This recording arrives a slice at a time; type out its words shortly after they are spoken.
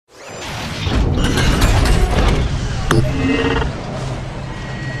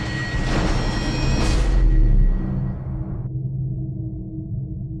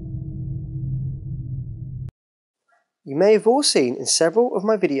You may have all seen in several of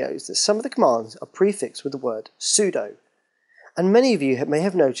my videos that some of the commands are prefixed with the word sudo. And many of you may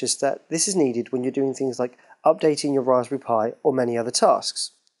have noticed that this is needed when you're doing things like updating your Raspberry Pi or many other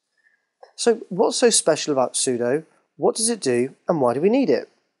tasks. So what's so special about sudo? What does it do, and why do we need it?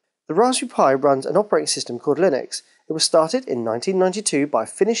 The Raspberry Pi runs an operating system called Linux. It was started in 1992 by a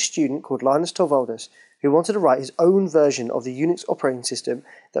Finnish student called Linus Torvalds, who wanted to write his own version of the Unix operating system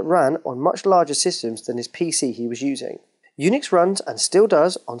that ran on much larger systems than his PC he was using. Unix runs, and still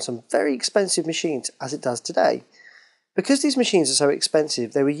does, on some very expensive machines, as it does today. Because these machines are so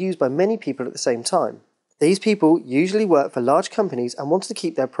expensive, they were used by many people at the same time. These people usually work for large companies and wanted to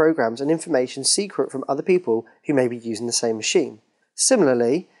keep their programs and information secret from other people who may be using the same machine.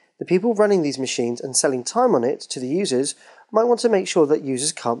 Similarly, the people running these machines and selling time on it to the users might want to make sure that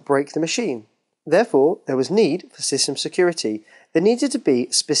users can't break the machine. Therefore, there was need for system security. There needed to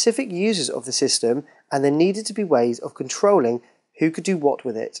be specific users of the system, and there needed to be ways of controlling who could do what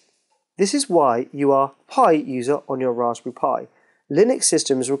with it. This is why you are a Pi user on your Raspberry Pi. Linux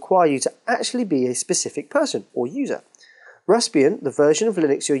systems require you to actually be a specific person or user. Raspbian, the version of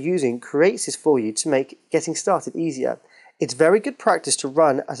Linux you're using, creates this for you to make getting started easier. It's very good practice to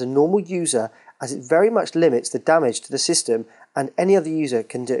run as a normal user, as it very much limits the damage to the system and any other user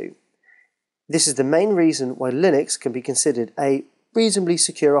can do. This is the main reason why Linux can be considered a reasonably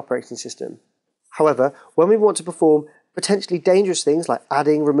secure operating system. However, when we want to perform potentially dangerous things like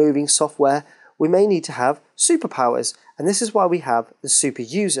adding, removing software, we may need to have superpowers, and this is why we have the super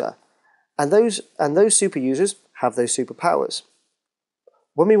user. And those super users have those superpowers.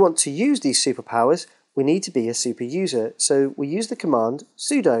 When we want to use these superpowers, we need to be a super user, so we use the command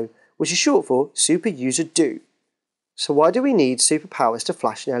sudo, which is short for super user do. So why do we need superpowers to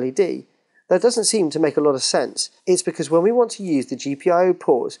flash an LED? That doesn't seem to make a lot of sense. It's because when we want to use the GPIO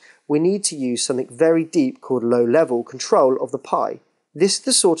pause, we need to use something very deep called low-level control of the Pi. This is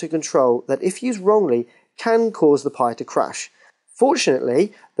the sort of control that, if used wrongly, can cause the Pi to crash.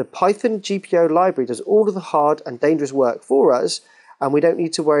 Fortunately, the Python GPIO library does all of the hard and dangerous work for us, and we don't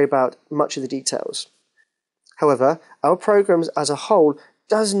need to worry about much of the details. However, our programs as a whole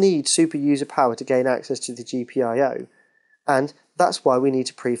does need super user power to gain access to the GPIO, and that's why we need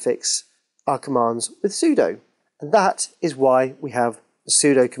to prefix our commands with sudo. And that is why we have the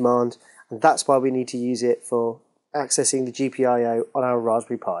sudo command, and that's why we need to use it for accessing the GPIO on our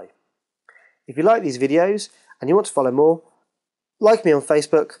Raspberry Pi. If you like these videos and you want to follow more, like me on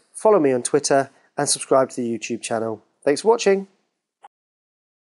Facebook, follow me on Twitter, and subscribe to the YouTube channel. Thanks for watching.